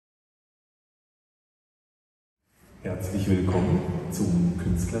Herzlich willkommen zum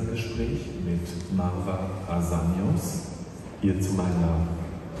Künstlergespräch mit Marwa Arsanios, hier zu meiner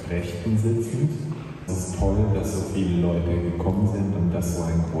Rechten sitzend. Es ist toll, dass so viele Leute gekommen sind und dass so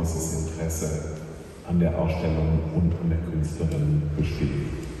ein großes Interesse an der Ausstellung und an der Künstlerin besteht.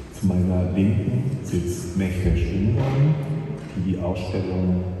 Zu meiner Linken sitzt Mehveş Ungan, die die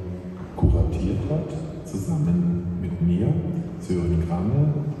Ausstellung kuratiert hat, zusammen mit mir, Søren Grammel.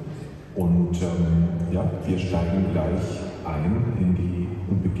 Und ja, wir steigen gleich ein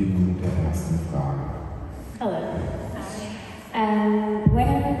und beginnen mit der ersten Frage. Hello. When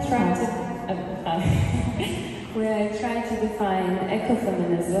I try to define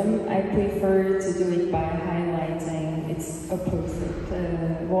ecofeminism, I prefer to do it by highlighting its opposite,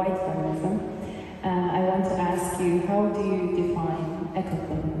 white feminism. I want to ask you, how do you define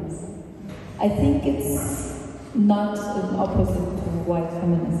ecofeminism? I think it's not an opposite to white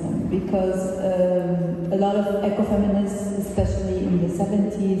feminism, because a lot of ecofeminists, especially in the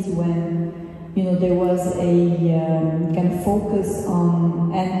 70s, when there was a kind of focus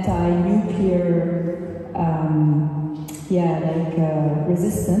on anti-nuclear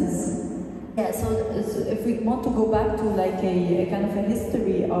resistance. Yeah, so if we want to go back to like a kind of a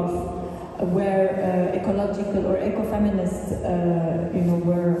history of where ecological or ecofeminists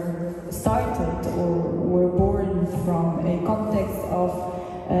were started or were born from a context of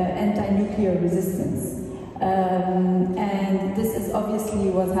anti-nuclear resistance. And this is obviously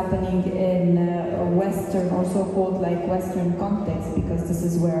what's happening in a Western or so-called like Western context, because this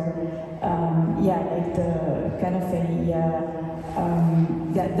is where like the kind of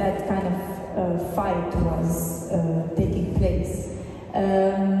that kind of fight was taking place.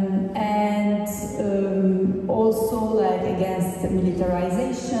 And also like against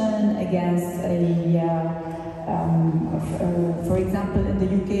militarization, against for example, in the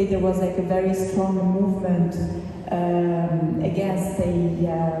UK there was like a very strong movement against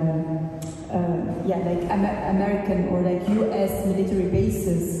American or like US military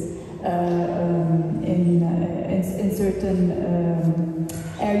bases in certain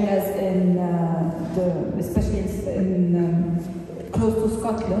areas especially in close to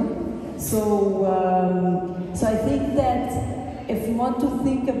Scotland. So I think that if you want to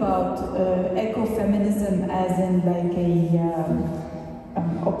think about ecofeminism as in like an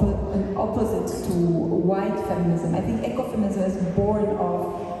opposite to white feminism, I think ecofeminism is born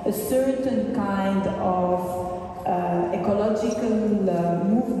of a certain kind of ecological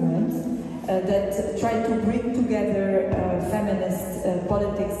movement that try to bring together feminist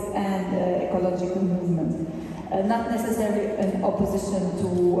politics and ecological movements. Not necessarily in opposition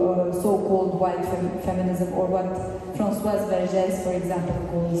to so-called white feminism, or what Françoise Vergès, for example,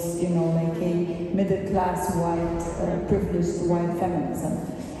 calls, like a middle-class white, privileged white feminism.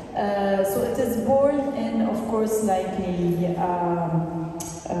 So it is born in, of course, like a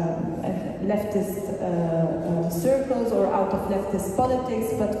leftist circles or out of leftist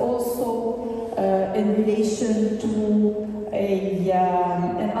politics, but also in relation to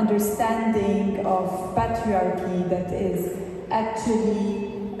an understanding of patriarchy that is actually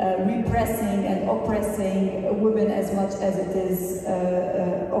repressing and oppressing women as much as it is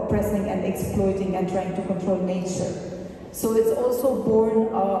oppressing and exploiting and trying to control nature. So it's also born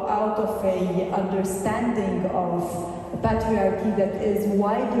out of a understanding of patriarchy that is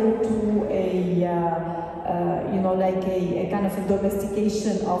wider to like a kind of a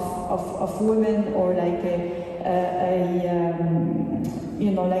domestication of women, or like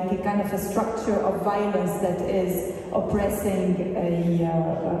like a kind of a structure of violence that is oppressing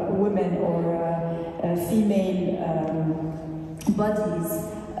women or female bodies.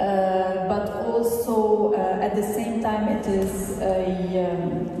 But also at the same time it is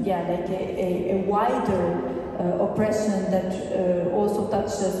a wider oppression that also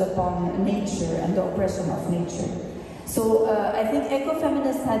touches upon nature and the oppression of nature. So I think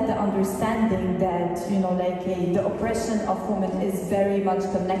ecofeminists had the understanding that the oppression of women is very much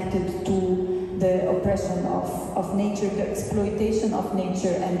connected to the oppression of nature, the exploitation of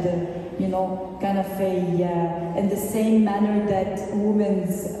nature, and the kind of in the same manner that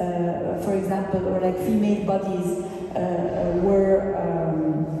women's, for example, or like female bodies were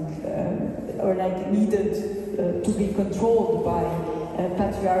or like needed to be controlled by a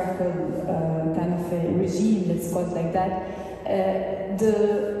patriarchal kind of a regime, let's call it like that,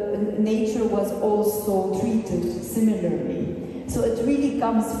 the nature was also treated similarly. So it really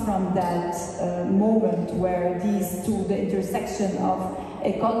comes from that moment where these two, the intersection of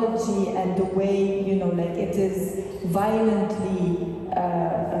ecology and the way, like it is violently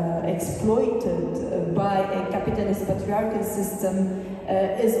exploited by a capitalist patriarchal system,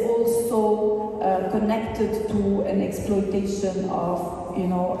 is also connected to an exploitation of, you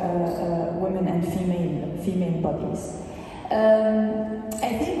know, women and female bodies.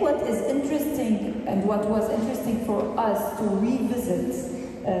 I think what is interesting and what was interesting for us to revisit,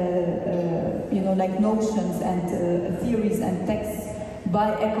 you know, like notions and theories and texts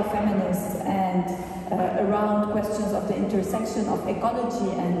by ecofeminists and around questions of the intersection of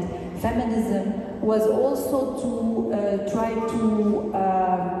ecology and feminism was also to try to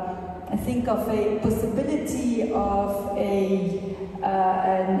think of a possibility of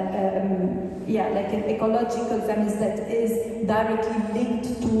like an ecological feminism that is directly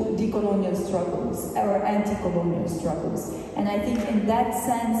linked to decolonial struggles or anti-colonial struggles. And I think in that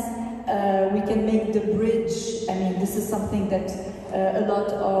sense, we can make the bridge. I mean, this is something that a lot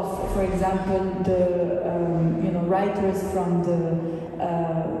of, for example, the you know, writers from the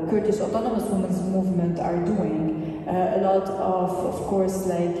Kurdish autonomous women's movement are doing. A lot of course,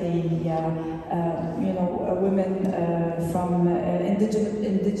 like you know, women from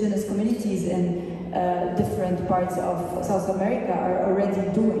indigenous communities in different parts of South America are already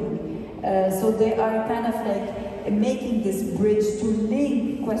doing. So they are kind of like making this bridge to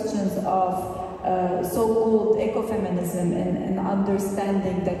link questions of so-called ecofeminism and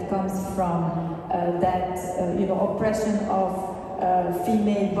understanding that comes from that you know, oppression of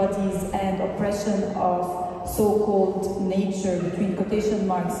female bodies and oppression of so-called nature, between quotation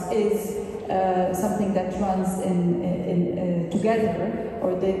marks, is something that runs in together,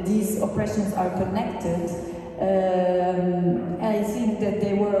 or that these oppressions are connected. I think that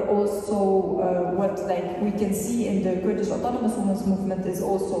they were also what, like, we can see in the Kurdish autonomous women's movement is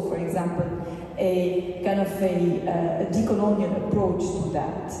also, for example, a kind of a decolonial approach to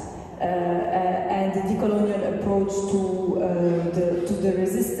that, and a decolonial approach to the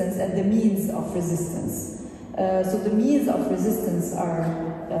resistance and the means of resistance. So the means of resistance are,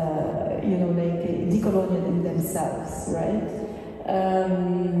 you know, like decolonial in themselves, right?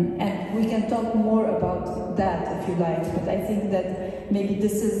 And we can talk more about that if you like, but I think that maybe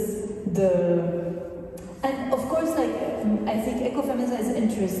this is and of course, like, I think ecofeminism is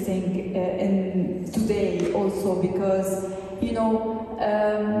interesting in today also because, you know,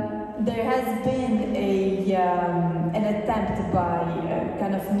 there has been an attempt by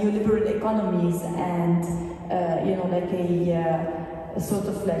kind of neoliberal economies and you know, like a sort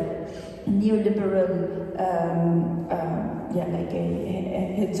of like neoliberal like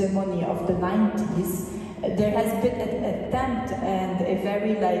a hegemony of the 90s. There has been an attempt and a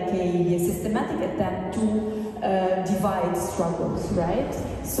very like a systematic attempt to divide struggles, right?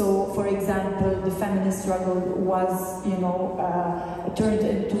 So, for example, the feminist struggle was, you know, turned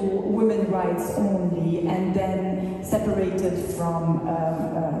into women's rights only, and then separated from,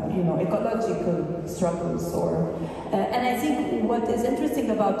 you know, ecological struggles. Or, and I think what is interesting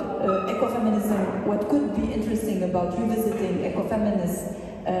about ecofeminism, what could be interesting about revisiting ecofeminist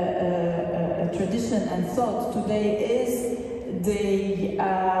tradition and thought today is the,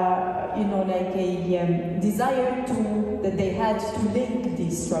 you know, like a desire that they had to link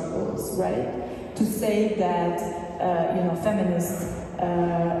these struggles, right? To say that, you know, feminist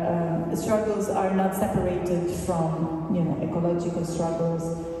struggles are not separated from, you know, ecological struggles,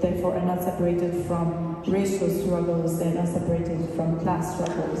 therefore are not separated from racial struggles, they're not separated from class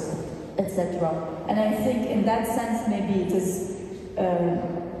struggles, etc. And I think in that sense, maybe it is,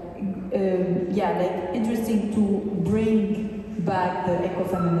 yeah, like interesting to bring back the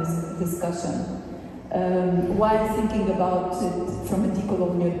ecofeminist discussion while thinking about it from a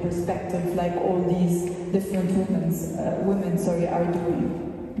decolonial perspective, like all these different women are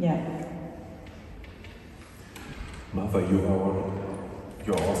doing. Yeah. Marwa,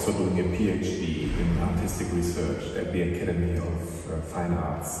 you're also doing a PhD in artistic research at the Academy of Fine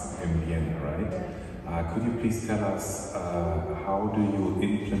Arts in Vienna, right? Could you please tell us how do you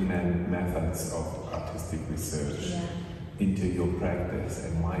implement methods of artistic research into your practice,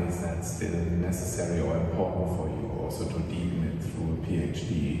 and why is that still necessary or important for you also to deepen it through a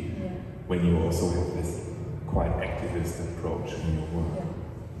PhD when you also have this quite activist approach in your work?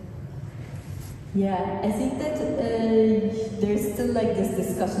 Yeah, I think that there's still like this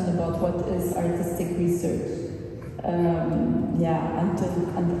discussion about what is artistic research.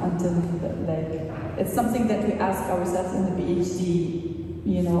 Until like, it's something that we ask ourselves in the PhD,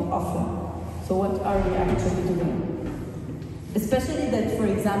 you know, often. So what are we actually doing? Especially that, for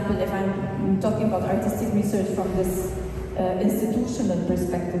example, if I'm talking about artistic research from this institutional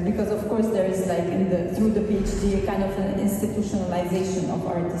perspective, because of course there is like through the PhD a kind of an institutionalization of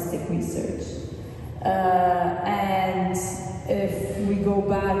artistic research. And if we go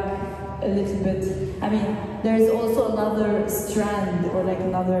back a little bit, I mean, there is also another strand, or like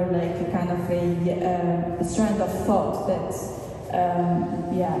another like a kind of a strand of thought that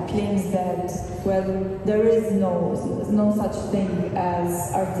claims that, well, there is no such thing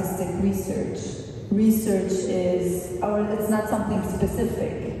as artistic research. Research is, or it's not something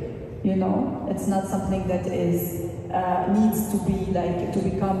specific, you know. It's not something that is needs to be like to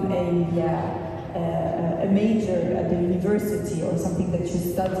become a major at the university or something that you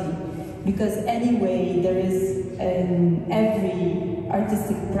study, because anyway there is every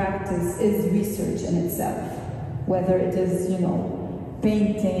artistic practice is research in itself, whether it is, you know,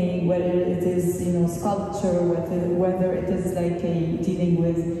 painting, whether it is, you know, sculpture, whether it is like dealing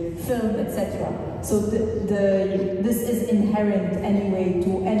with film, etc. So this is inherent anyway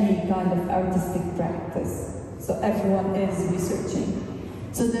to any kind of artistic practice. So everyone is researching.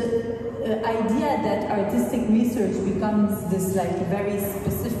 So the idea that artistic research becomes this like very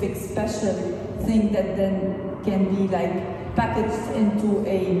specific, special thing that then can be like packaged into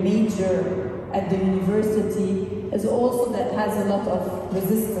a major at the university is also that has a lot of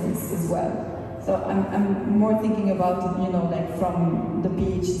resistance as well. So I'm more thinking about, you know, like from the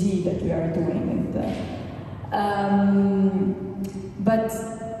PhD that we are doing. But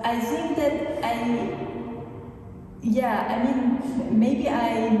I think that I mean, maybe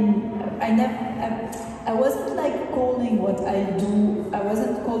I wasn't like calling what I do, I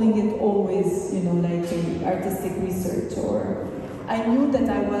wasn't calling it always, you know, like artistic research, or I knew that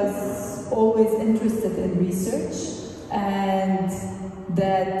I was always interested in research, and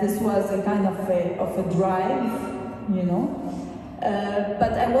that this was a kind of a drive, you know.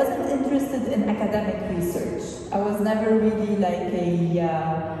 But I wasn't interested in academic research. I was never really like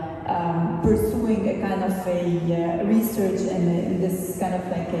pursuing a kind of research in this kind of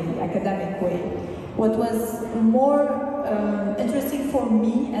like a academic way. What was more interesting for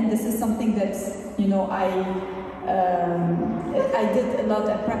me, and this is something that, you know, I did a lot,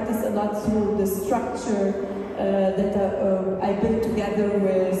 I practiced a lot through the structure that I built together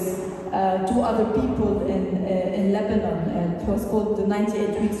with two other people in Lebanon. It was called the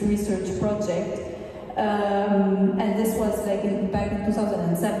 98 Weeks Research Project, and this was like back in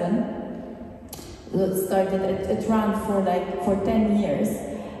 2007. It started, it ran for 10 years.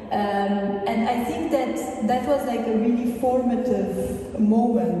 And I think that was like a really formative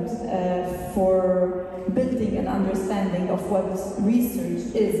moment for building an understanding of what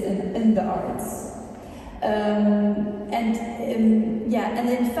research is in the arts. And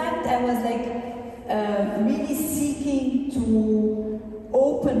in fact I was like really seeking to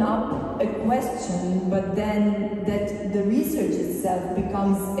open up a question, but then that the research itself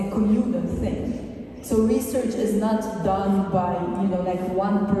becomes a communal thing. So research is not done by, you know, like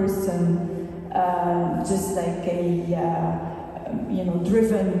one person, just like you know,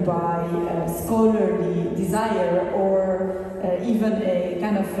 driven by a scholarly desire, or even a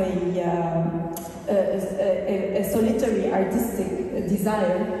kind of a solitary artistic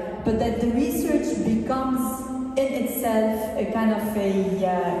desire, but that the research becomes in itself a kind of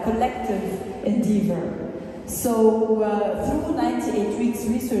a collective endeavor. So through 98 Weeks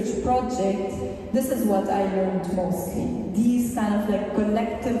Research Project, this is what I learned mostly. These kind of like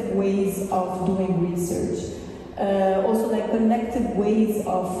collective ways of doing research. Also like collective ways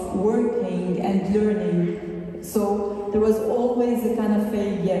of working and learning. So there was always a kind of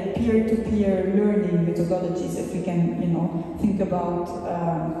a peer-to-peer learning methodologies, if we can, you know, think about,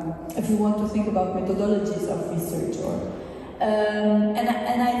 if we want to think about methodologies of research.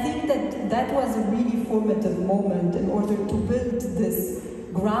 And I think that was a really formative moment in order to build this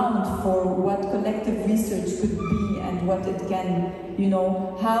ground for what collective research could be, and what it can, you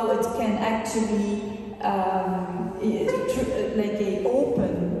know, how it can actually like a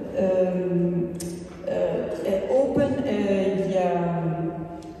open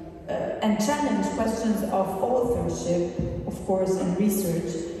and challenge questions of authorship, of course, in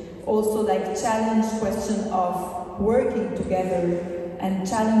research. Also like challenge question of working together, and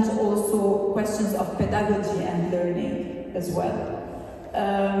challenge also questions of pedagogy and learning as well.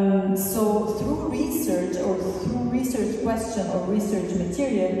 So through research, or through research question or research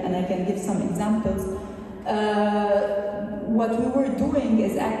material, and I can give some examples, what we were doing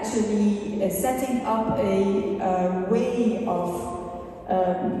is actually setting up a way of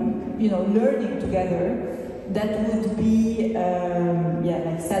you know, learning together that would be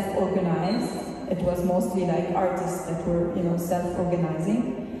like self-organized. It was mostly like artists that were, you know,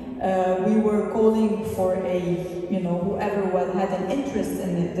 self-organizing. We were calling for you know, whoever had an interest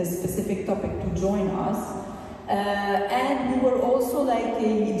in this specific topic to join us. And we were also like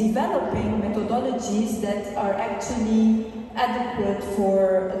developing methodologies that are actually adequate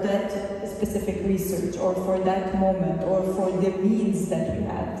for that specific research or for that moment or for the means that we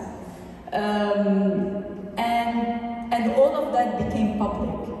had. And all of that became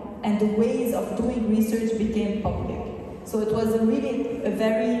public, and the ways of doing research became public. So it was really a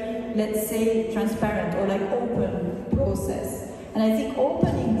very, let's say, transparent or like open process. And I think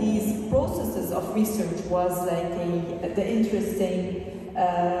opening these processes of research was like the interesting,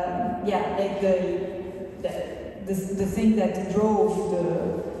 like the thing that drove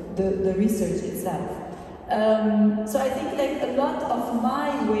the research itself. So I think like a lot of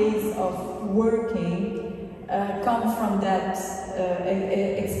my ways of working come from that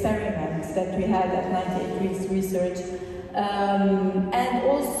experiment that we had at 98 Weeks Research, and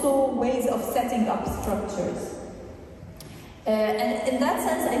also ways of setting up structures. And in that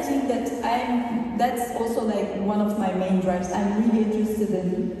sense, I think that that's also like one of my main drives. I'm really interested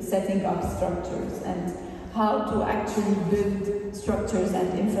in setting up structures and how to actually build structures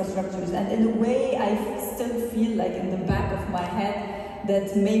and infrastructures. And in a way, I still feel like in the back of my head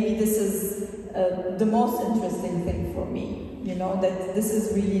that maybe this is the most interesting thing for me, you know, that this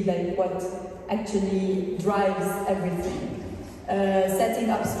is really like what actually drives everything. Setting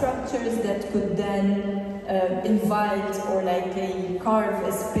up structures that could then invite or like carve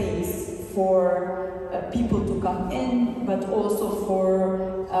a space for people to come in, but also for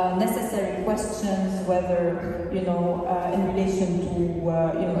necessary questions, whether, you know, in relation to,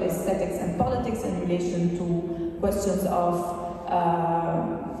 you know, aesthetics and politics, in relation to questions of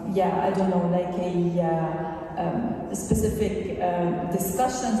I don't know, like specific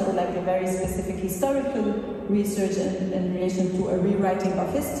discussions or like a very specific historical research in relation to a rewriting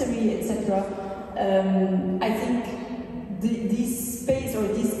of history, etc. I think these space or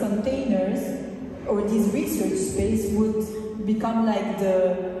these containers or this research space would become like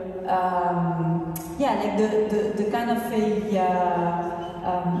the kind of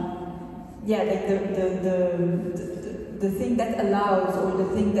the thing that allows or the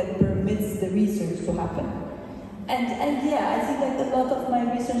thing that permits the research to happen. And yeah, I think that a lot of my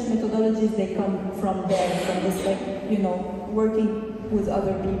research methodologies, they come from there, from this, like, you know, working with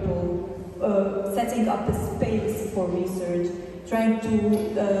other people, setting up a space for research, trying to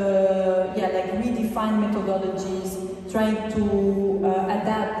redefine methodologies, trying to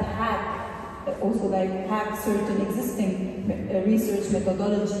adapt, hack certain existing research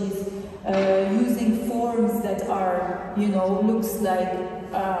methodologies, using forms that are, you know, looks like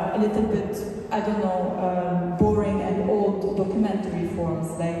a little bit, I don't know, boring and old documentary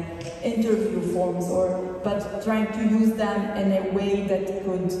forms, like interview forms, but trying to use them in a way that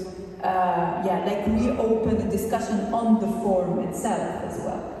could, reopen the discussion on the form itself as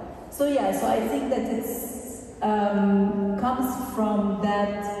well. So yeah, so I think that it's comes from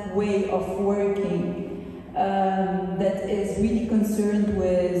that way of working that is really concerned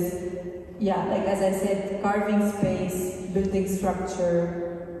with, like as I said, carving space, building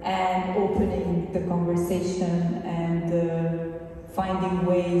structure, and opening the conversation and finding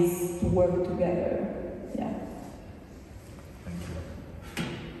ways to work together.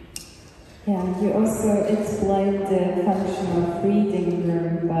 Yeah, you also explained the function of reading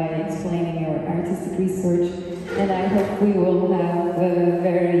room by explaining your artistic research, and I hope we will have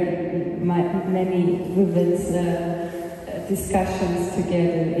many vivid discussions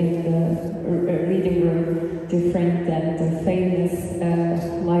together in the reading room, different than the famous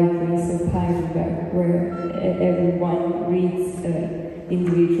libraries of Heidelberg, where everyone reads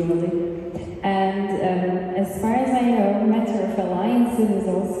individually. And as far as I know, Matter of Alliances is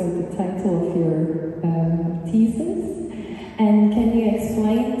also the title of your thesis. And can you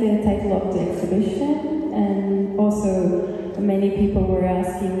explain the title of the exhibition? And also, many people were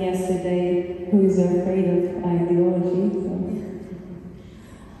asking yesterday, who's afraid of ideology?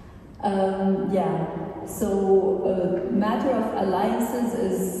 So Matter of Alliances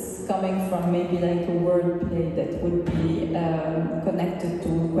is coming from maybe like a wordplay that would be connected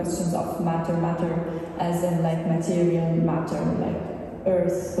to questions of matter as in like material matter, like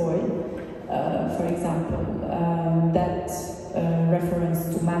earth, soil, for example. That reference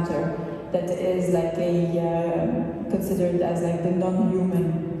to matter that is like considered as like the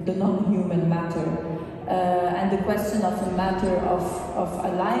non-human matter. And the question of the matter of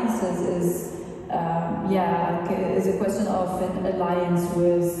alliances is a question of an alliance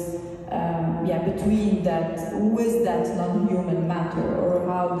with between that, with that non-human matter, or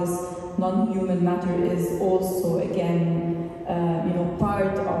how this non-human matter is also again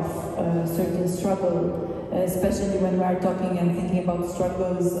part of a certain struggle, especially when we are talking and thinking about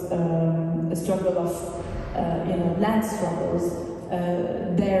struggles, a struggle of land struggles.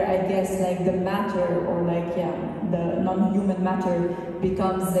 there, I guess, like the matter, or like, yeah, the non-human matter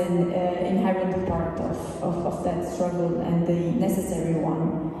becomes an inherent part of that struggle and the necessary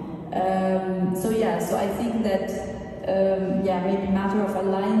one. So yeah, so I think that yeah, maybe matter of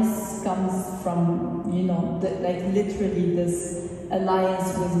alliance comes from, you know, like literally this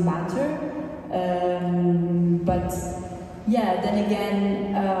alliance with matter. But yeah, then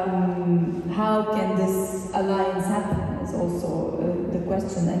again, how can this alliance happen is also the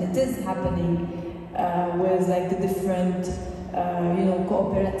question, and it is happening with like the different, you know,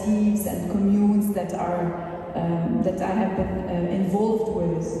 cooperatives and communes that are that I have been involved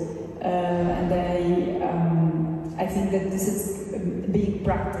with, and I think that this is being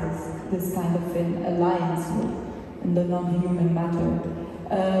practiced, this kind of an alliance with the non-human matter,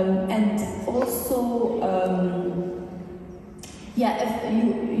 and also. Yeah,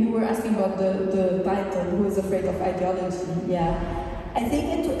 if you were asking about the title, Who is Afraid of Ideology? Yeah, I think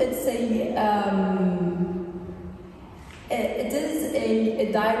it's it is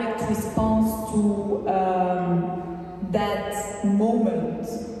a direct response to that moment,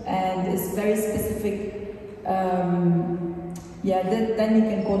 and it's very specific. Yeah, then you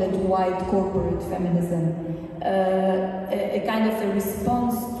can call it white corporate feminism. A kind of a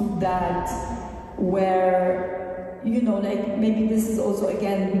response to that, where, you know, like maybe this is also,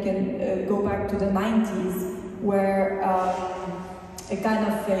 again, we can go back to the 90s, where a kind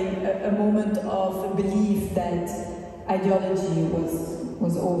of a moment of belief that ideology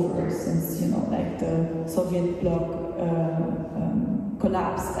was over, since, you know, like the Soviet bloc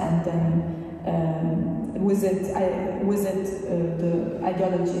collapsed, and then with it the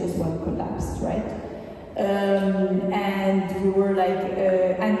ideology as well collapsed, right? And we were like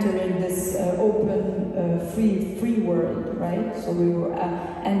entering this open, free world, right? So we were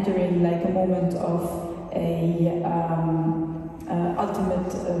entering like a moment of a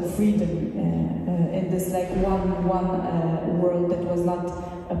ultimate freedom in this like one world that was not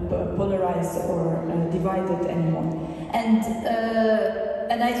polarized or divided anymore.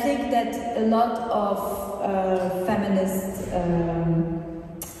 And I think that a lot of feminist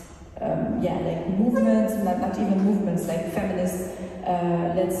yeah, like movements, not even movements, like feminist,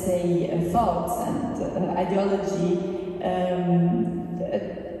 let's say, thoughts and ideology,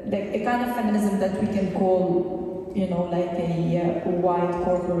 like a kind of feminism that we can call, you know, like a white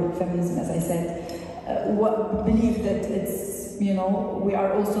corporate feminism, as I said, believe that it's, you know, we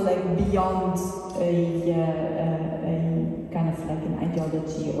are also like beyond a kind of like an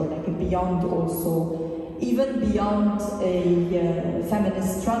ideology, or like a beyond also, even beyond a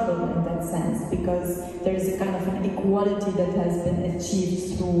feminist struggle in that sense, because there is a kind of an equality that has been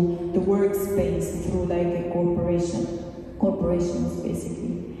achieved through the workspace, through like a corporations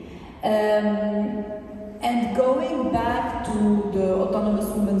basically. And going back to the autonomous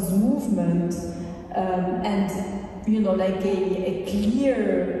women's movement, and, you know, like a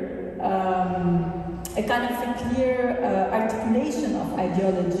clear, a kind of a clear articulation of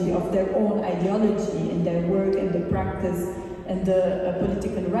ideology, of their own ideology in their work and the practice and the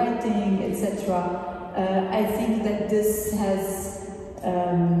political writing, etc. I think that this has,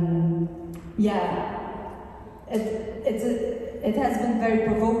 yeah, it has been very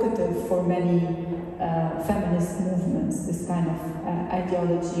provocative for many feminist movements, this kind of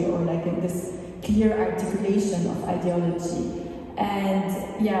ideology, or like this clear articulation of ideology. And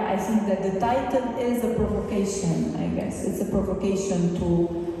yeah, I think that the title is a provocation, I guess. It's a provocation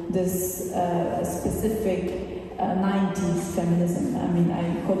to this specific 90s feminism. I mean,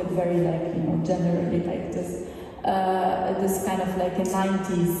 I call it very like, you know, generally like this, this kind of like a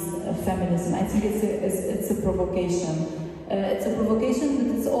 90s feminism. I think it's a provocation. It's a provocation,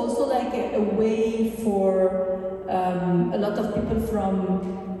 but it's also like a way for a lot of people from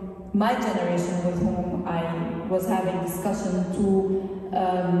my generation with whom I was having discussion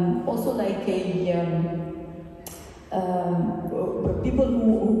to also like people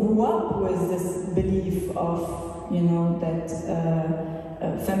who grew up with this belief of, you know, that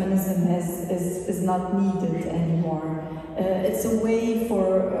feminism is not needed anymore. It's a way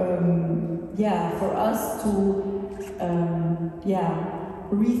for yeah, for us to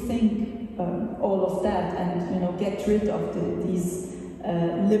rethink all of that, and, you know, get rid of these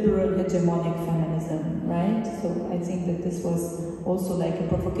liberal hegemonic feminism, right? So I think that this was also like a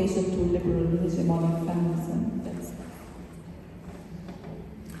provocation to liberal hegemonic feminism.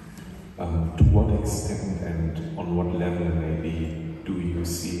 To what extent and on what level maybe do you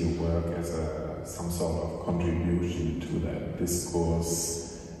see your work as some sort of contribution to that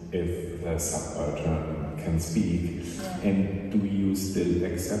discourse, if the subaltern can speak? Yeah. And do you still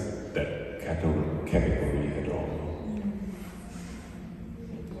accept that category at all?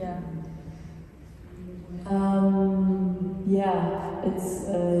 Yeah. Yeah, it's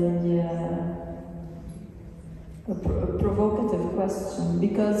a provocative question,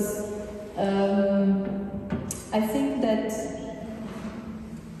 because I think that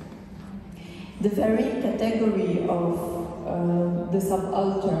the very category of the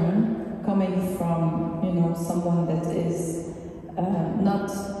subaltern coming from, you know, someone that is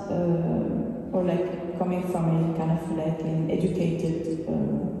not or like coming from a kind of like an educated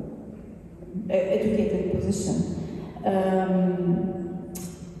position.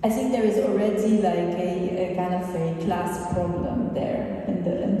 I think there is already like a kind of a class problem there in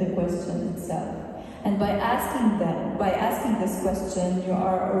the question itself. And by asking this question, you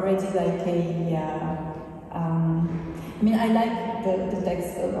are already like I mean, I like the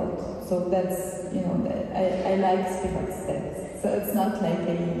text a lot, so that's, you know, I like Spivak's text. So it's not like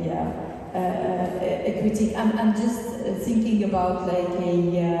a critique. I'm just thinking about like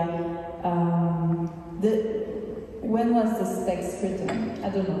when was this text written? I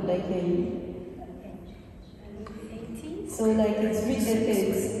don't know, like 80s? So like it's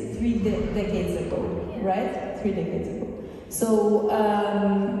 3 decades ago, right? 3 decades ago. So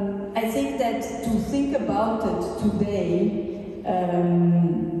I think that to think about it today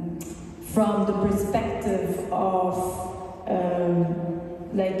from the perspective of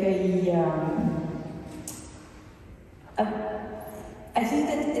I think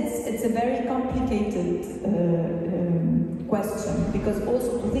that it's a very complicated question, because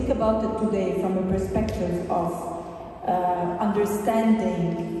also to think about it today from a perspective of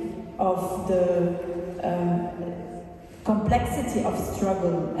understanding of the complexity of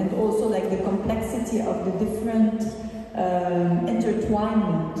struggle, and also like the complexity of the different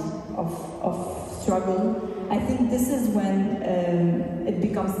intertwinement of struggle, I think this is when it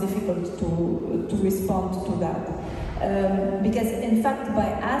becomes difficult to respond to that. Because in fact, by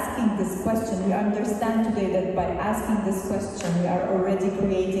asking this question, we understand today that by asking this question, we are already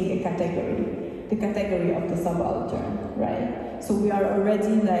creating a category, the category of the subaltern, right? So we are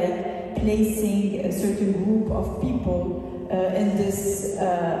already like placing a certain group of people in this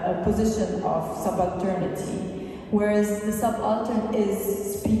position of subalternity, whereas the subaltern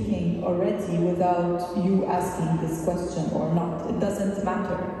is speaking already without you asking this question or not. It doesn't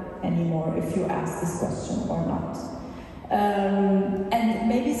matter anymore if you ask this question or not. And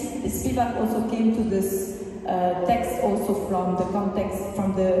maybe Spivak also came to this text also from the context,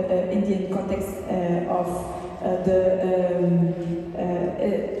 from the Indian context of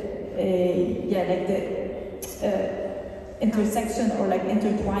intersection or like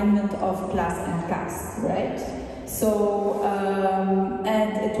intertwinement of class and caste, right? So,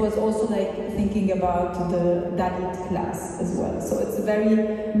 and it was also like thinking about the Dalit class as well. So it's very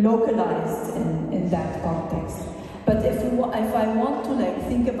localized in that context. But if I want to like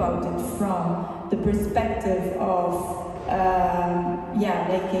think about it from the perspective of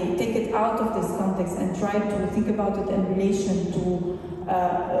take it out of this context and try to think about it in relation to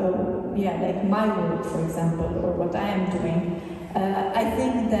like my work, for example, or what I am doing, I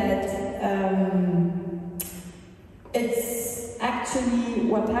think that it's actually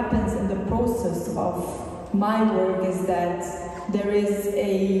what happens in the process of my work is that there is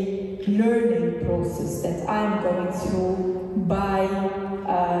a learning process that I'm going through by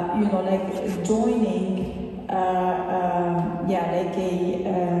joining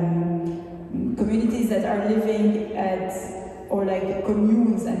communities that are living or like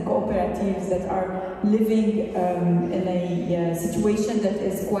communes and cooperatives that are living in a situation that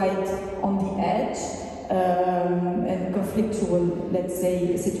is quite on the edge and conflictual, let's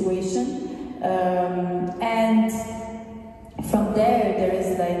say, situation. And from there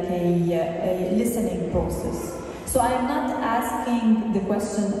is like a listening process. So I'm not asking the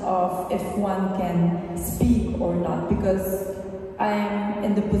question of if one can speak or not, because I am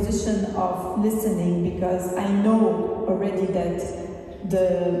in the position of listening, because I know already that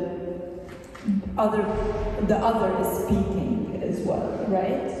the other is speaking as well,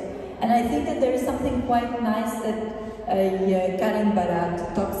 right? And I think that there is something quite nice that Karen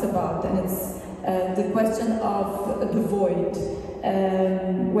Barat talks about, and it's the question of the void.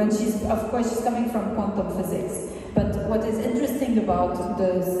 When of course she's coming from quantum physics, but what is interesting about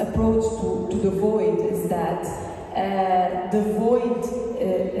this approach to the void is that the void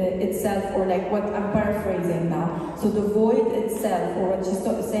itself, or like what I'm paraphrasing now, so the void itself, or what she's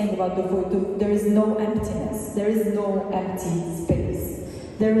saying about the void, there is no emptiness, there is no empty space,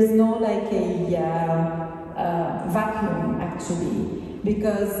 there is no like a vacuum actually,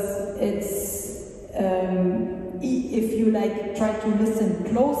 because it's if you like try to listen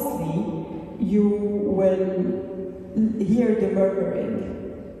closely, you will hear the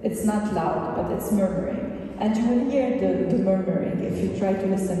murmuring, It's not loud, but it's murmuring. And you will hear the murmuring if you try to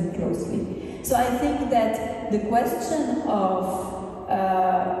listen closely. So I think that the question of,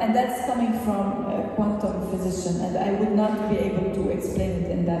 and that's coming from a quantum physician, and I would not be able to explain it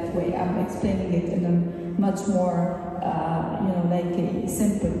in that way. I'm explaining it in a much more, like a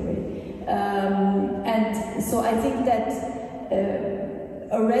simple way. And so I think that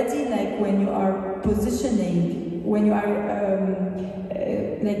already, like when you are positioning, when you are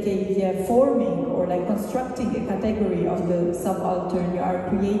forming or like constructing a category of the subaltern, you are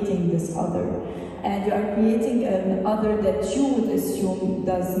creating this other. And you are creating an other that you would assume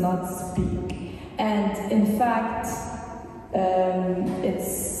does not speak. And in fact,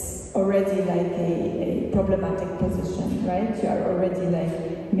 it's already like a problematic position, right? You are already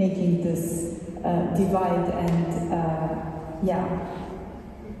like making this divide and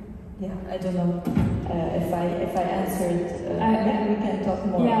I don't know if I answered. Maybe we can talk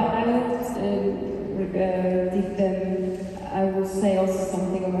more. Yeah, I would say also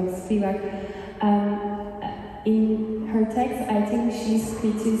something about Spivak. In her text, I think she's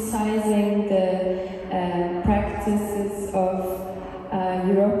criticizing the practices of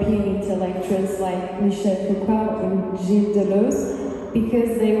European intellectuals like Michel Foucault and Gilles Deleuze,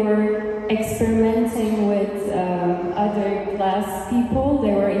 because they were experimenting with other class people.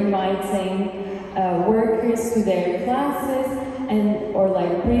 They were inviting workers to their classes or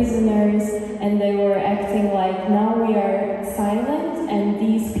like prisoners, and they were acting like now we are silent and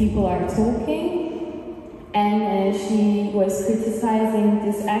these people are talking. And she was criticizing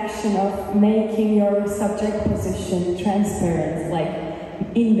this action of making your subject position transparent, like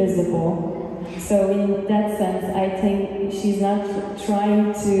invisible. So in that sense, I think she's not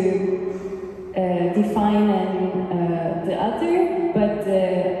trying to define the other, but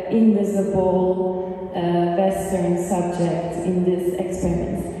the invisible Western subject in this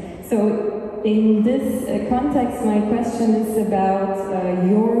experiment. So in this context, my question is about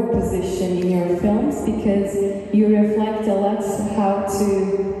your position in your films, because you reflect a lot how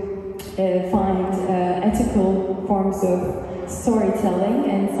to find ethical forms of storytelling,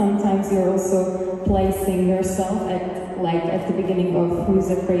 and sometimes you're also placing yourself at the beginning of Who's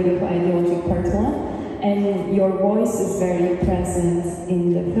Afraid of Ideology Part 1, and your voice is very present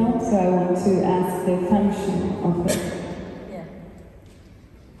in the film, so I want to ask the function of it.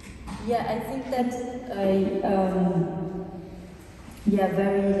 Yeah, I think that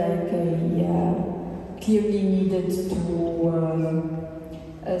very clearly needed to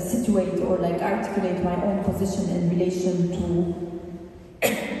situate or like articulate my own position in relation to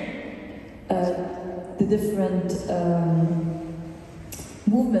the different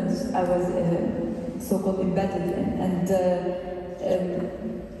movements I was so-called embedded in, and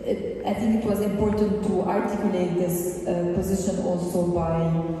I think it was important to articulate this position also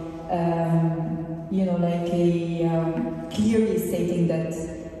by clearly stating that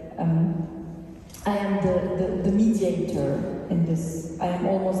I am the mediator in this. I am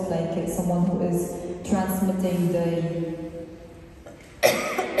almost like someone who is transmitting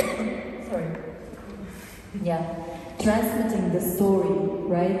transmitting the story,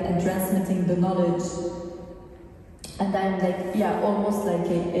 right, and transmitting the knowledge. And I'm like, almost like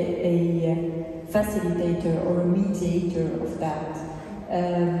a facilitator or a mediator of that.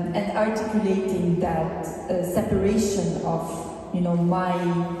 And articulating that separation of, my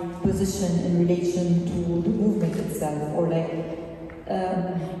position in relation to the movement itself, or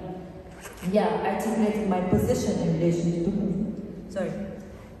articulating my position in relation to the movement. Sorry.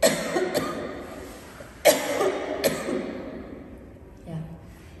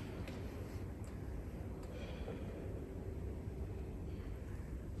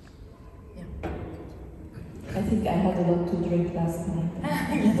 I think I had a lot to drink last night.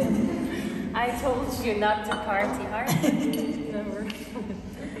 I told you not to party hard.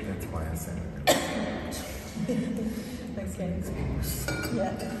 That's why I said it. Okay.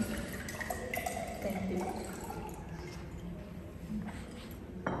 Yeah. Thank you.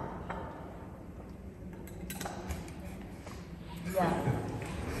 Yeah.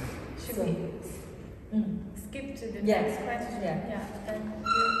 Should we skip to the Yes. next question? Yeah. Then you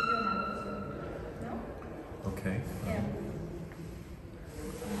have. Okay. Yeah.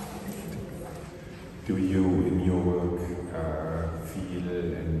 Do you, in your work, feel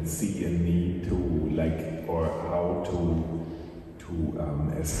and see a need to, or how to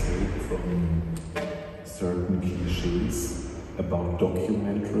escape from certain cliches about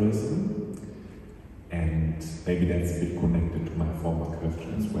documentarism? And maybe that's a bit connected to my former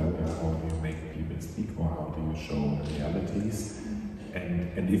question as well. How do you make people speak, or how do you show realities?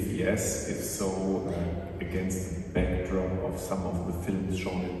 And if yes, if so, against the backdrop of some of the films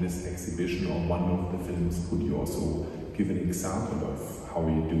shown in this exhibition, or one of the films, could you also give an example of how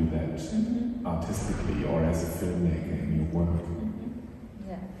you do that artistically or as a filmmaker in your work?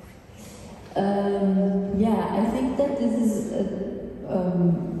 Yeah, I think that this is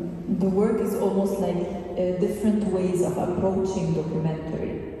the work is almost like different ways of approaching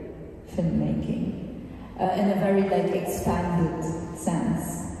documentary filmmaking in a very like expanded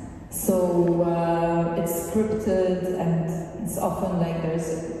sense. So it's scripted, and it's often like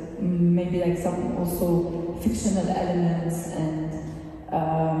there's maybe like some also fictional elements, and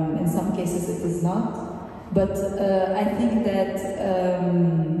in some cases it is not. But I think that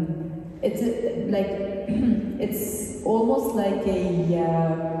it's like it's almost like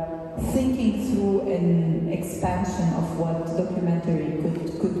a thinking through an expansion of what documentary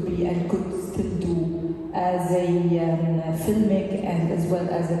could be and could still do as a filmic and as well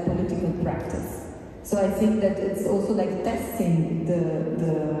as a political practice. So I think that it's also like testing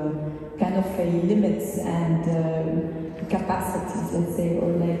the kind of limits and capacities, let's say,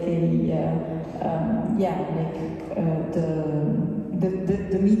 or like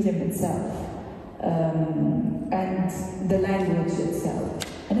the medium itself and the language itself.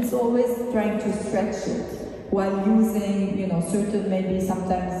 And it's always trying to stretch it while using, you know, certain maybe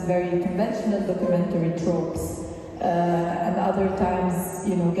sometimes very conventional documentary tropes, and other times,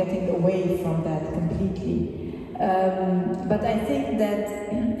 you know, getting away from that completely. But I think that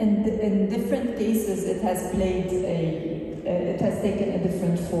in different cases it has played it has taken a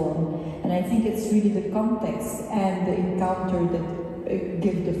different form, and I think it's really the context and the encounter that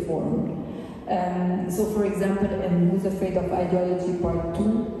give the form. So, for example, in Who's Afraid of Ideology Part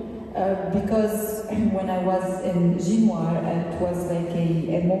 2, because when I was in Ginois, it was like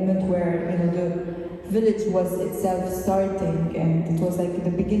a moment where, you know, the village was itself starting, and it was like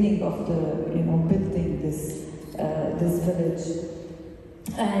the beginning of the, you know, building this village,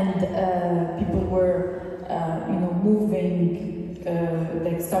 and people were, you know, moving,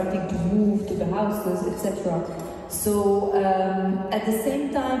 like starting to move to the houses, etc. So at the same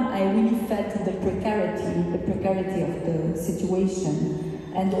time, I really felt the precarity of the situation,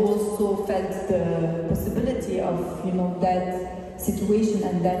 and also felt the possibility of, you know, that situation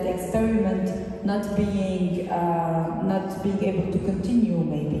and that experiment not being able to continue,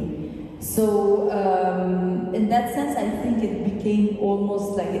 maybe. So in that sense, I think it became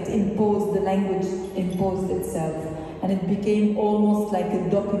almost like it imposed, the language imposed itself. And it became almost like a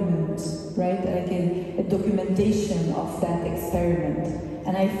document, right? Like a documentation of that experiment.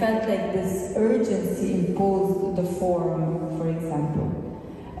 And I felt like this urgency imposed the form, for example.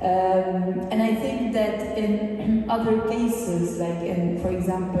 And I think that in other cases, like in, for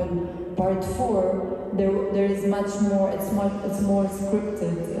example, Part 4, there is much more. It's more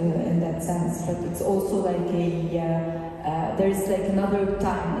scripted in that sense, but it's also like there is like another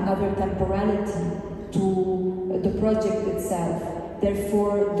time, another temporality to the project itself.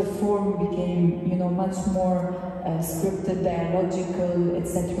 Therefore, the form became, you know, much more scripted, dialogical,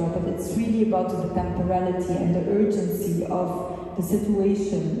 etc. But it's really about the temporality and the urgency of the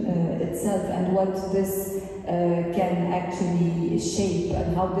situation itself, and what this can actually shape,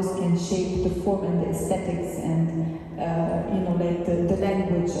 and how this can shape the form and the aesthetics, and you know, like the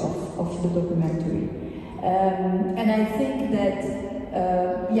language of the documentary. And I think that.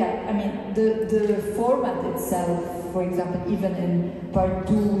 Yeah, I mean, the format itself, for example, even in Part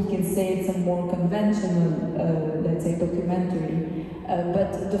 2, we can say it's a more conventional, let's say, documentary.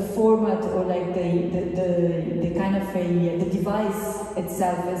 But the format, or like the kind of the device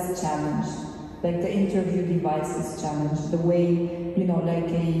itself is challenged. Like the interview device is challenged. The way, you know,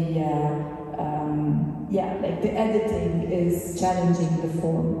 like like the editing is challenging the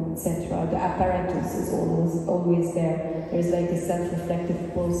form, etc. The apparatus is always there. There's like a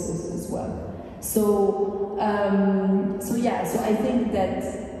self-reflective process as well. So, so I think that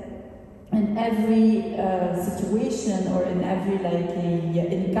in every situation, or in every like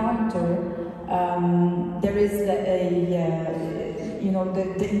encounter, there is you know,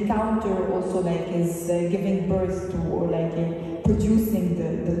 the encounter also like is giving birth to, or like producing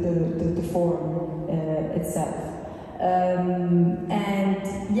the form itself. And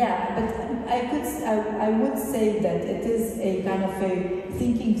yeah, but I would say that it is a kind of a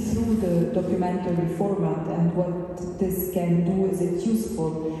thinking through the documentary format, and what this can do. Is it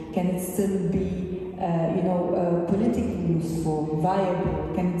useful? Can it still be, you know, politically useful,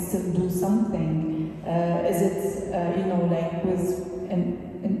 viable? Can it still do something? Is it, you know, like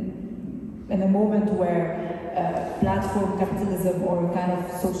in a moment where platform capitalism or kind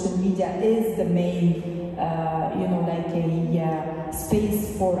of social media is the main, like a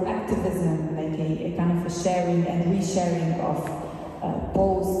space for activism, like a kind of a sharing and resharing of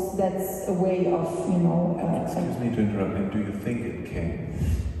posts. That's a way of, Excuse me to interrupt, and do you think it can?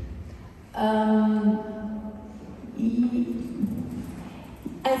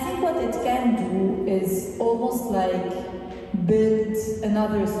 I think what it can do is almost like build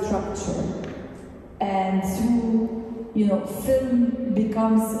another structure, and through film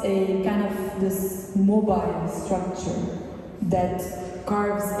becomes a kind of this mobile structure that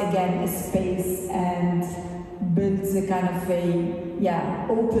carves again a space and builds a kind of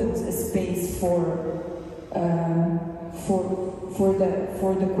opens a space for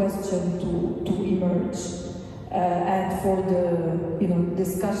the question to emerge, and for the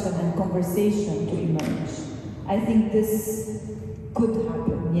discussion and conversation to emerge. I think this could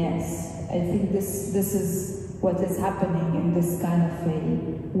happen, yes. I think this is what is happening in this kind of a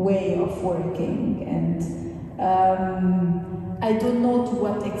way of working, and I don't know to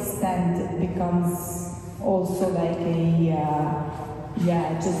what extent it becomes also like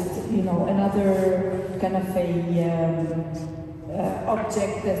another kind of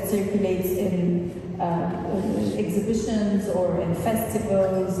object that circulates in exhibitions or in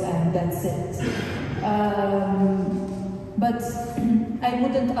festivals, and that's it. But I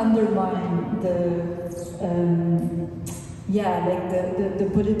wouldn't undermine the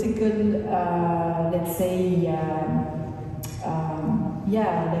political, let's say,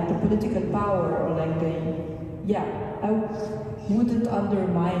 like the political power, or like I wouldn't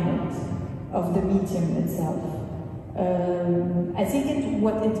undermine it of the medium itself. I think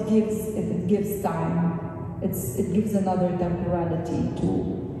what it gives time. It gives another temporality to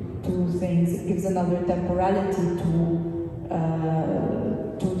things. It gives another temporality to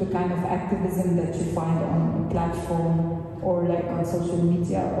the kind of activism that you find on a platform or like on social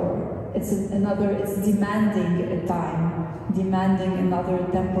media, or it's demanding a time, demanding another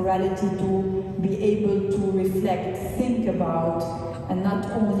temporality to be able to reflect, think about, and not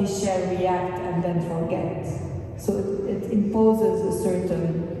only share, react, and then forget. So it imposes a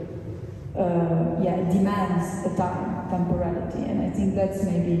certain, demands a time, temporality, and I think that's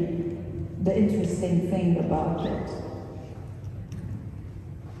maybe the interesting thing about it.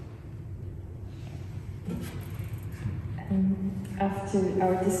 After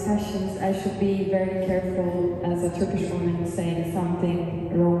our discussions, I should be very careful as a Turkish woman saying something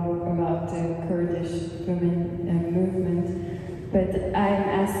wrong about the Kurdish women movement, but I'm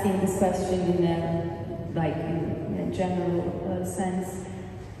asking this question in a general sense.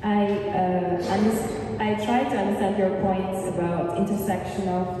 I try to understand your points about intersection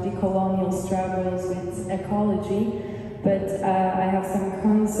of decolonial struggles with ecology, but I have some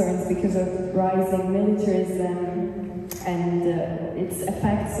concerns because of rising militarism and its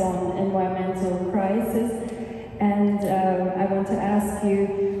effects on environmental crisis. And I want to ask you,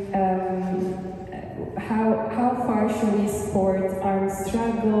 how far should we support armed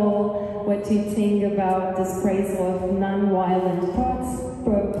struggle? What do you think about this appraisal of non-violent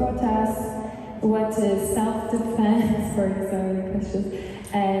protests? What is self-defense, for example, questions?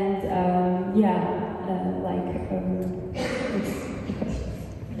 And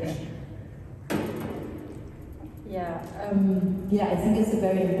I think it's a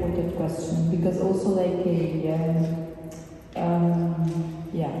very important question, because also I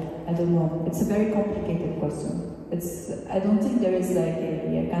don't know, it's a very complicated question. I don't think there is like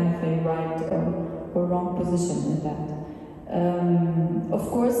a kind of a right or wrong position in that. Of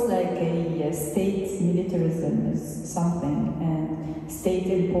course, like a state militarism is something, and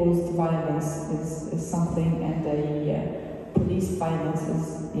state-imposed violence is something, and police violence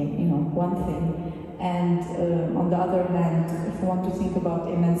is one thing. And on the other hand, if you want to think about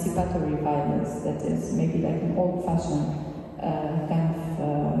emancipatory violence, that is maybe like an old-fashioned kind of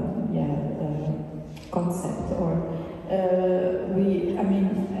concept, or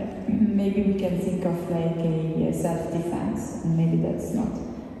maybe we can think of like a self-defense, and maybe that's not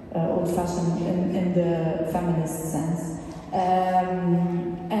old-fashioned in the feminist sense.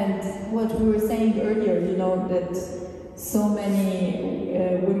 And what we were saying earlier, that so many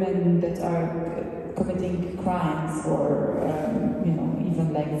women that are committing crimes, or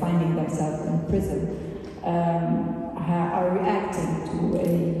even like finding themselves in prison, are reacting to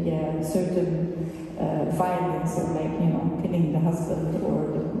a certain violence, or like killing the husband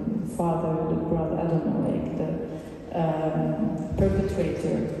or the father, the brother, I don't know, like the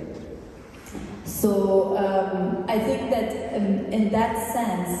perpetrator. So I think that in that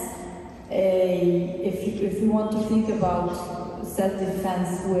sense, if you want to think about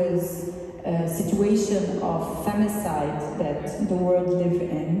self-defense with situation of femicide that the world live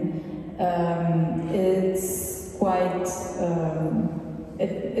in, it's quite,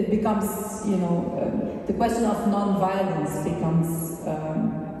 it becomes, you know, the question of non-violence becomes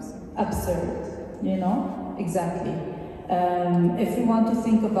absurd, you know, exactly. If you want to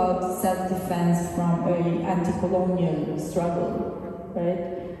think about self-defense from an anti-colonial struggle,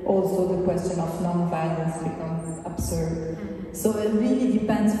 right, also the question of non-violence becomes absurd. So it really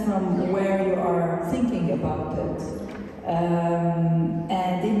depends from where you are thinking about it.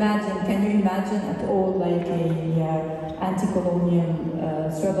 And imagine, can you imagine at all like a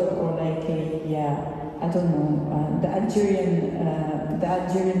anti-colonial struggle, or like a, I don't know, the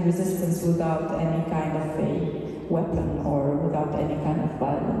Algerian resistance without any kind of a weapon or without any kind of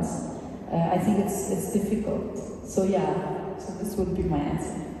violence? I think it's difficult. So yeah, so this would be my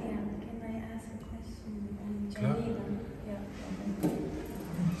answer. Yeah, can I ask a question on Jamila?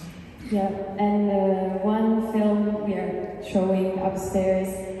 Yeah, and one film we are showing upstairs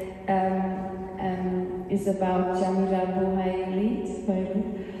is about Jamila Bouhailit,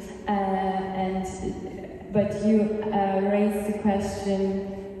 but you raised the question,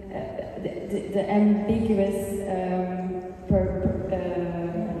 the ambiguous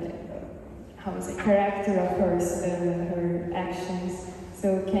how is it, character of her actions. So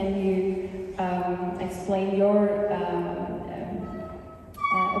can you explain your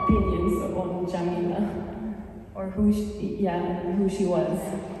opinions on Jamila, or who she was?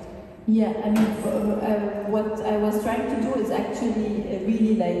 Yeah, I mean, what I was trying to do is actually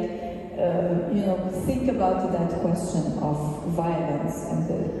really like, you know, think about that question of violence and,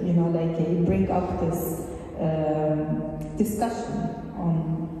 you know, like bring up this discussion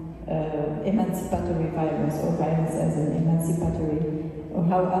on emancipatory violence, or violence as an emancipatory, or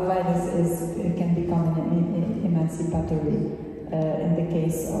how a violence can become an emancipatory in the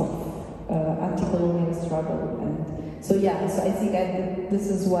case of anti-colonial struggle. And so yeah, so I think this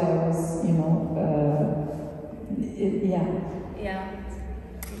is why I was, you know, Yeah.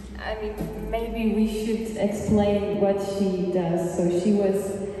 I mean, maybe we should explain what she does. So she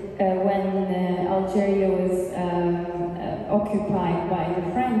was, when Algeria was occupied by the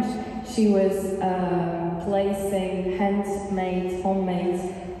French, she was placing homemade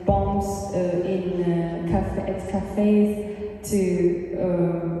bombs at cafes to,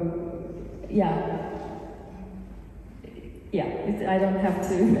 I don't have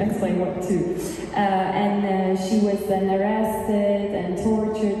to explain what to. And she was then arrested and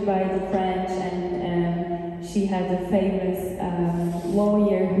tortured by the French, and she had a famous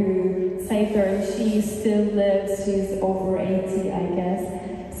lawyer who saved her, and she still lives. She's over 80, I guess.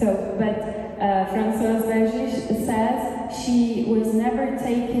 So, but Françoise Vergier says she was never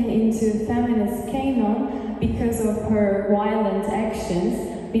taken into feminist canon because of her violent actions,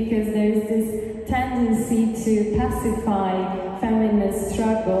 because there's this tendency to pacify feminist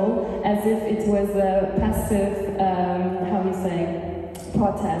struggle as if it was a passive,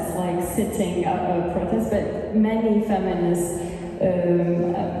 protest, like sitting protest, but many feminists,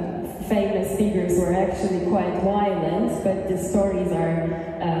 famous figures were actually quite violent, but the stories are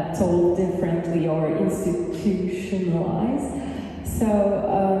told differently or institutionalized. So,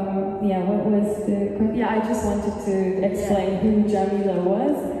 what was the... I just wanted to explain who Jamila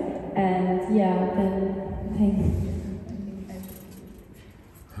was, and then thank you.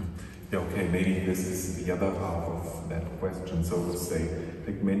 Okay, maybe this is the other half of that question, so to say.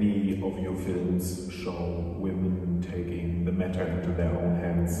 Like, many of your films show women taking the matter into their own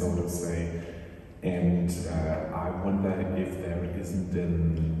hands, so to say. And I wonder if there isn't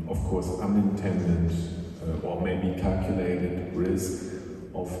an, of course, unintended or maybe calculated risk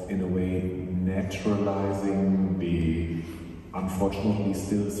of, in a way, naturalizing the unfortunately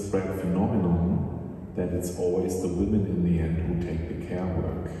still spread phenomenon that it's always the women in the end who take the care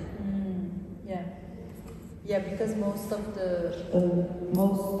work. Yeah, because most of the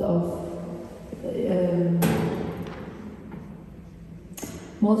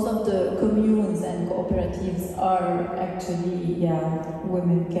communes and cooperatives are actually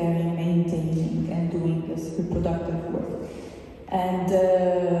women caring, maintaining, and doing this reproductive work. And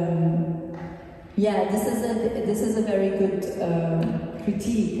this is a very good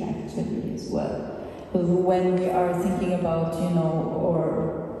critique actually as well. When we are thinking about,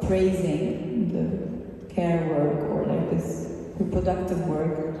 or praising the care work or like this reproductive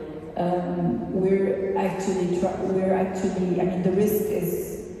work, we're actually, the risk is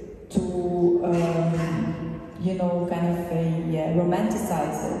to,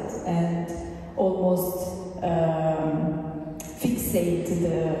 romanticize it and almost fixate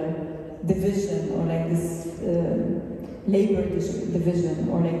the vision, or like this labor division,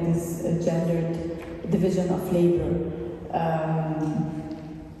 or like this gendered division of labor.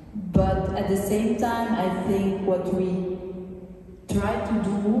 But at the same time, I think what we try to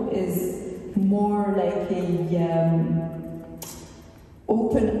do is more like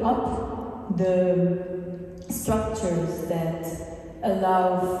open up the structures that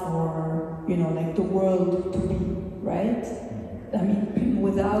allow for, you know, like the world to be, right? I mean,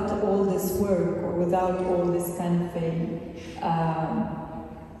 without all this work, or without all this kind of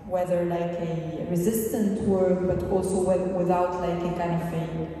whether like a resistant work, but also without like a kind of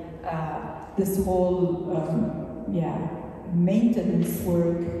this whole, maintenance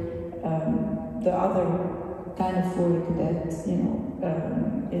work, the other kind of work that, you know,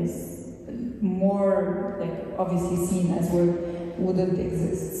 is more like obviously seen as work wouldn't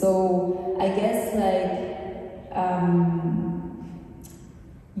exist. So I guess like,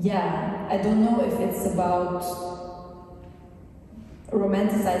 I don't know if it's about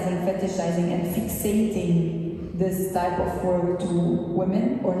romanticizing, fetishizing, and fixating this type of work to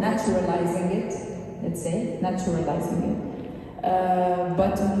women, or naturalizing it, let's say, naturalizing it,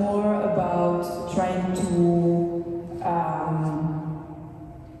 but more about trying to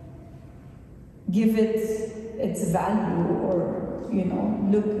give it its value, or, you know,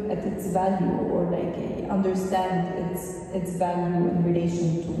 look at its value, or like understand its value in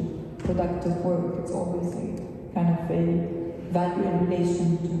relation to productive work. It's always a kind of a value in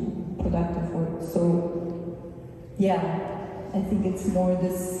relation to productive work. So, yeah, I think it's more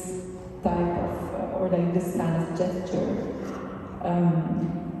this type of, or like this kind of gesture.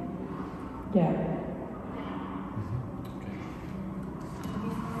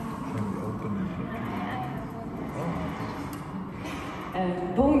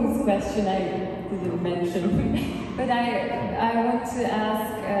 Boeing's question I didn't mention, but I want to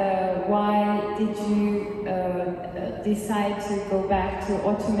ask, why did you decide to go back to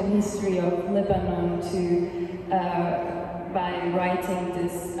Ottoman history of Lebanon by writing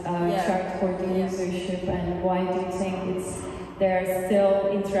this chart for the usership, and why do you think there are still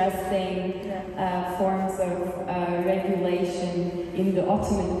interesting forms of regulation in the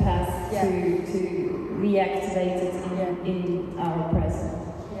Ottoman past to reactivate it in our present?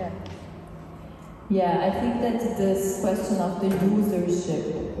 Yeah, I think that this question of the usership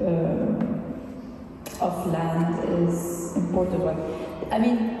of land is important. I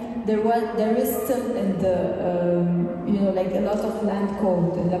mean, there is still in the, you know, like a lot of land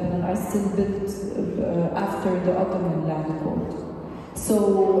codes in Lebanon are still built after the Ottoman land code.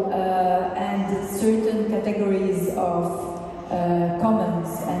 So, and certain categories of commons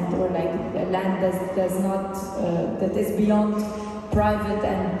and or like land does not, that is beyond private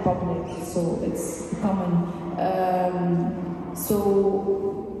and public, so it's common.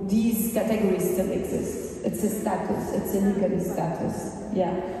 So these categories still exist. It's a status, it's a legal status,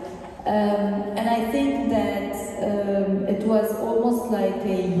 and I think that it was almost like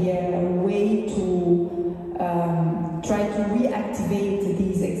a way to try to reactivate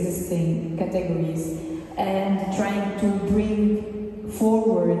these existing categories and trying to bring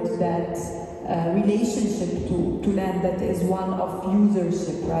forward that relationship to land that is one of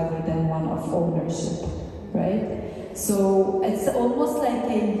usership rather than one of ownership, right? So it's almost like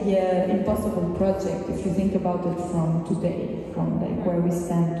a impossible project if you think about it from today, from like where we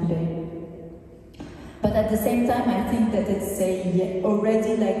stand today. But at the same time, I think that it's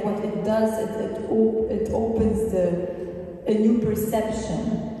already like what it does, it opens a new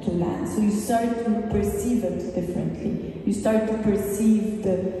perception to land. So you start to perceive it differently. You start to perceive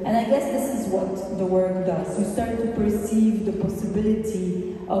and I guess this is what the work does. You start to perceive the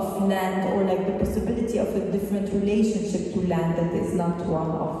possibility of land, or like the possibility of a different relationship to land that is not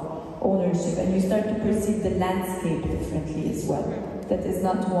one of ownership. And you start to perceive the landscape differently as well. That is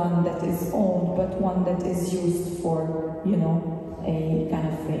not one that is owned, but one that is used for, you know, a kind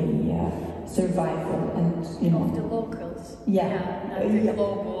of a survival and, you know. Of the locals. Not the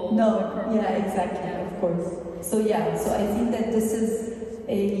global. No, exactly, of course. So so I think that this is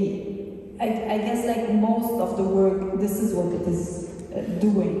I guess like most of the work, this is what it is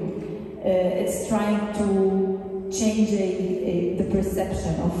doing. It's trying to change the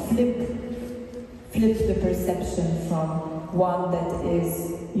perception, or flip the perception from one that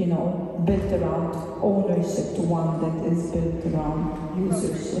is, you know, built around ownership to one that is built around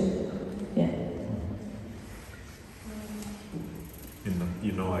usership.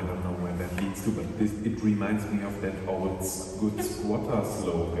 You know, I don't know where that leads to, but it reminds me of that old good squatter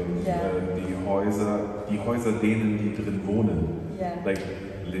slogan. Die Häuser denen, die drin wohnen. Like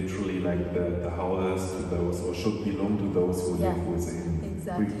literally, like the houses to those, or should belong to those who live within.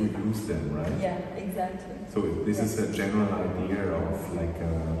 exactly. reproduce them, right? Yeah, exactly. So this is a general idea of like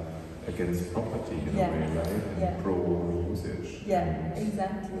against property in a way, right? And pro usage. Yeah,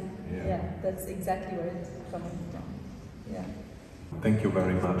 exactly. Yeah. Yeah, that's exactly where it's coming from. Yeah. Thank you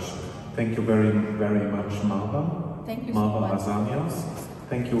very much. Thank you very, very much, Marwa. Thank you Marwa so much. Arsanios.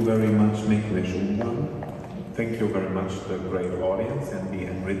 Thank you very much, Mehveş, Ungan. Thank you very much, the great audience, and the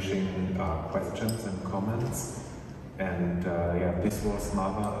enriching questions and comments. And this was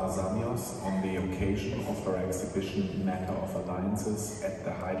Marwa Arsanios on the occasion of her exhibition Matter of Alliances at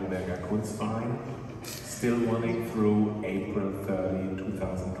the Heidelberger Kunstverein, still running through April 30,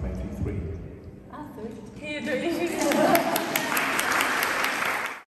 2023. 30. Can you do it?